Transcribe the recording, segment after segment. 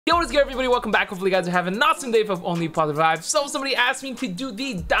Yo, what is good, everybody? Welcome back. Hopefully you guys are having an awesome day of only positive vibes. So somebody asked me to do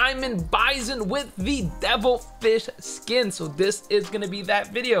the diamond bison with the devilfish skin, so this is gonna be that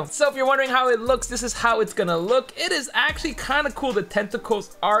video. So if you're wondering how it looks, this is how it's gonna look. It is actually kind of cool. The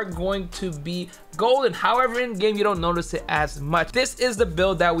tentacles are going to be golden, however in game you don't notice it as much. This is the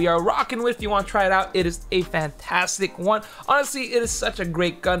build that we are rocking with. If you want to try it out, it is a fantastic one. Honestly, it is such a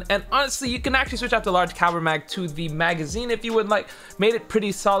great gun, and honestly you can actually switch out the large caliber mag to the magazine if you would like. Made it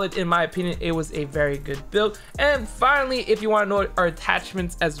pretty solid. In my opinion, it was a very good build. And finally, if you want to know our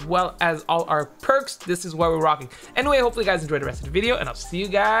attachments as well as all our perks, this is what we're rocking. Anyway, hopefully you guys enjoyed the rest of the video, and I'll see you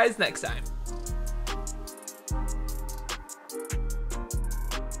guys next time.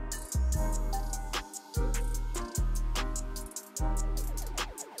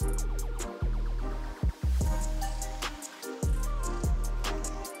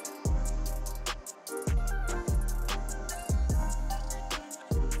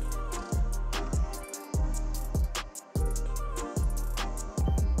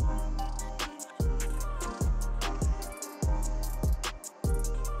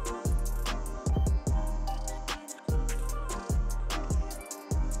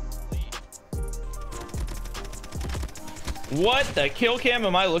 What the kill cam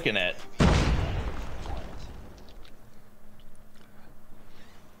am I looking at?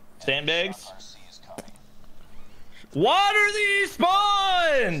 Sandbags? What are these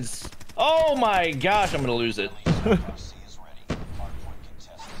spawns? Oh my gosh, I'm gonna lose it.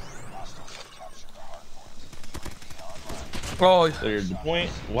 Oh, There's the point.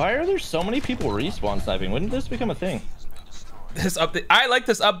 Why are there so many people respawn sniping? Wouldn't this become a thing? this update. I like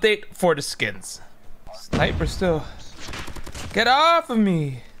this update for the skins. Sniper still. Get off of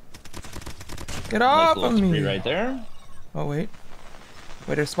me! Get off Nice of me! spree right there. Oh wait,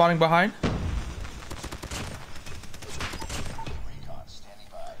 they're spawning behind.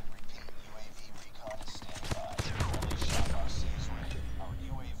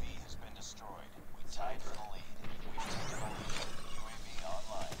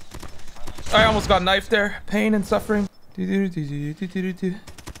 I almost got knifed there. Pain and suffering.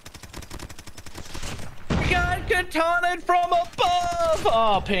 Got katanaed from above!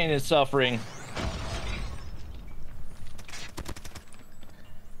 Oh, pain and suffering.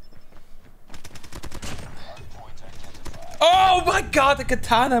 Oh my god, the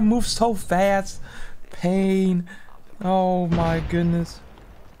katana moves so fast. Pain. Oh my goodness.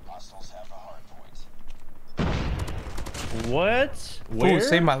 What? Where? Ooh,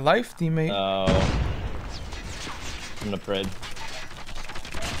 saved my life, teammate. Oh. I'm gonna pred.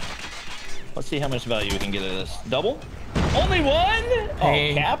 Let's see how much value we can get out of this. Double? Only one?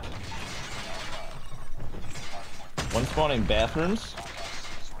 Pain. Oh, cap. One spawning bathrooms.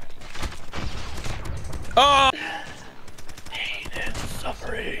 Oh! Pain and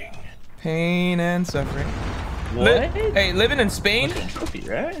suffering. Pain and suffering. What? Hey, living in Spain? Trophy,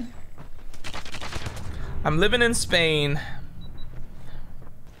 right? I'm living in Spain.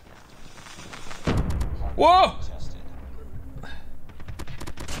 Whoa!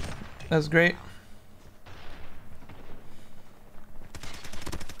 That's great.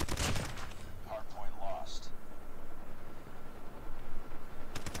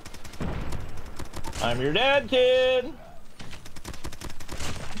 I'm your dad, kid.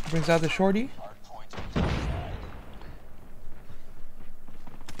 Brings out the shorty.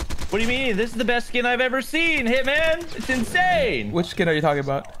 What do you mean? This is the best skin I've ever seen, Hitman. It's insane. Which skin are you talking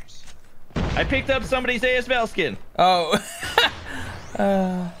about? I picked up somebody's ASVAL skin. Oh.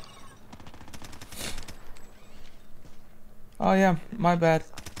 Oh yeah, my bad.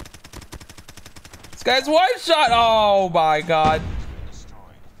 This guy's one shot. Oh my god.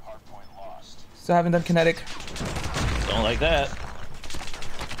 Still haven't done kinetic. Don't like that.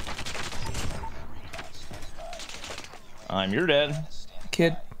 I'm your dad.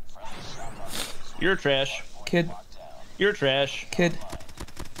 Kid. You're trash. Kid. You're trash. Kid.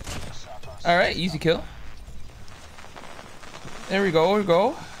 Alright, easy kill. There we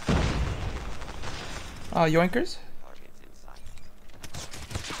go, yoinkers.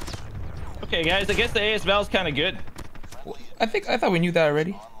 Okay, guys, I guess the ASVAL's kind of good. I thought we knew that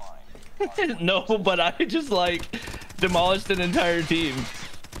already. No, but I just like demolished an entire team.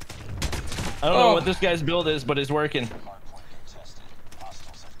 I don't know what this guy's build is, but it's working.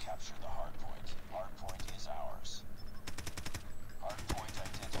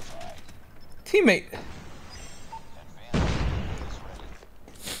 Teammate.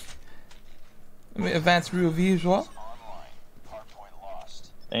 Let me advance real V as well.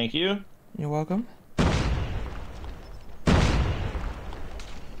 Thank you. You're welcome.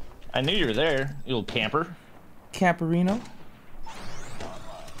 I knew you were there, you little camper. Camperino.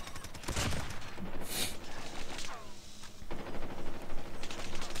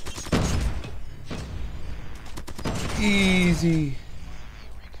 Easy.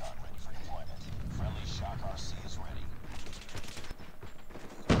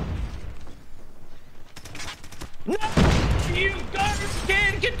 No, you garbage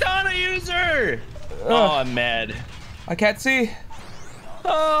can katana user! Oh, I'm mad. I can't see.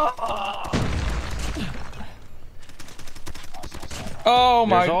 Oh, Oh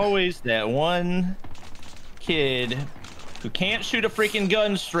my. There's always that one kid who can't shoot a freaking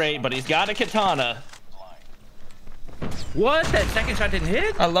gun straight, but he's got a katana. What? That second shot didn't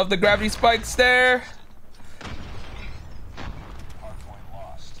hit? I love the gravity spikes there.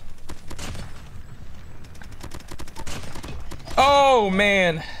 Oh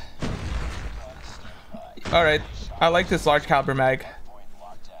man. All right, I like this large caliber mag.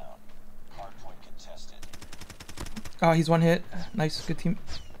 Oh, he's one hit. Nice, good team.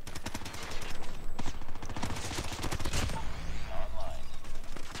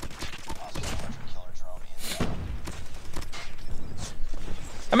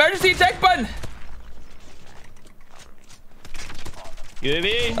 Emergency eject button.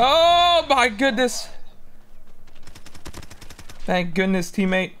 UAV. Oh my goodness. Thank goodness,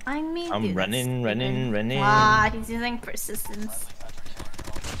 teammate. I mean, I'm running. Wow, he's using persistence.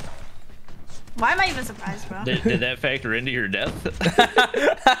 Why am I even surprised, bro? Did that factor into your death?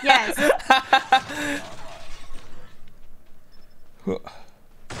 Yes.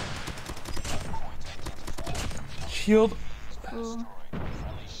 Shield. Ooh.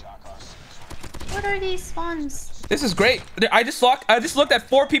 What are these spawns? This is great. I just looked at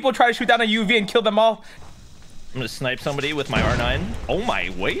 4 people try to shoot down a UV and kill them all. I'm gonna snipe somebody with my R9. Oh my,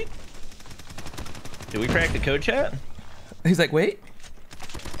 wait. Did we crack the code, chat? He's like, wait.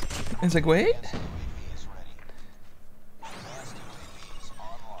 He's like, wait.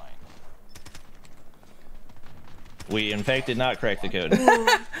 We in fact did not crack the code. No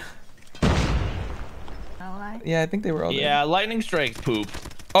lie. Yeah, I think they were all Yeah, there. lightning strikes poop.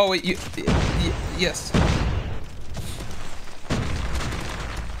 Oh wait, yes.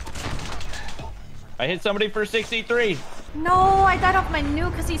 I hit somebody for 63. No, I died off my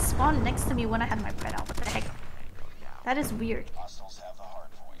nuke because he spawned next to me when I had my bread out. What the heck? That is weird.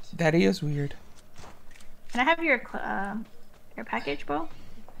 That is weird. Can I have your package, bro?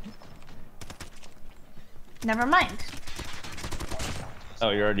 Never mind. Oh,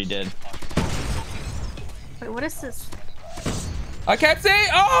 you're already dead. Wait, what is this? I can't say.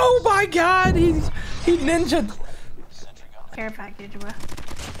 Oh my God, he ninja'd. Care package, bro.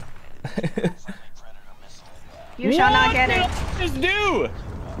 You shall not get it. What did this do?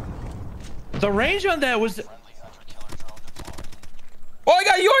 The range on that was... Oh, I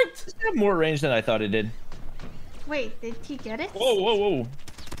got yoinked. It had more range than I thought it did. Wait, did he get it? Whoa, whoa, whoa.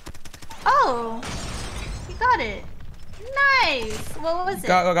 Oh, he got it. Nice. What was it?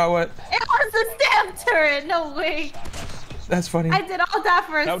 Got what? It was a stamp turret. No way. That's funny. I did all that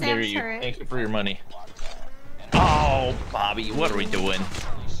for a How stamp dare you? turret. Thank you for your money. Oh, Bobby, what are we doing?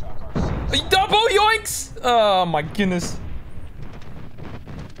 Double yoinks! Oh my goodness.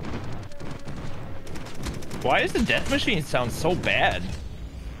 Why does the death machine sound so bad?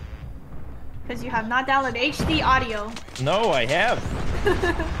 Because you have not downloaded HD audio. No, I have.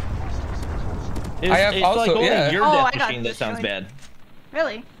 I have it's also, like only yeah. your Oh, I death got machine that sounds destroyed. bad.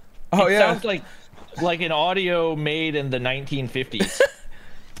 Really? Oh It yeah. sounds like an audio made in the 1950s.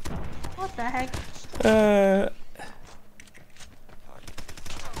 What the heck?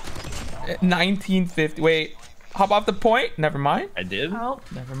 1950. Wait. Hop off the point? Never mind. I did? Oh,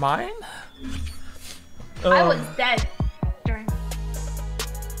 Never mind. I was dead.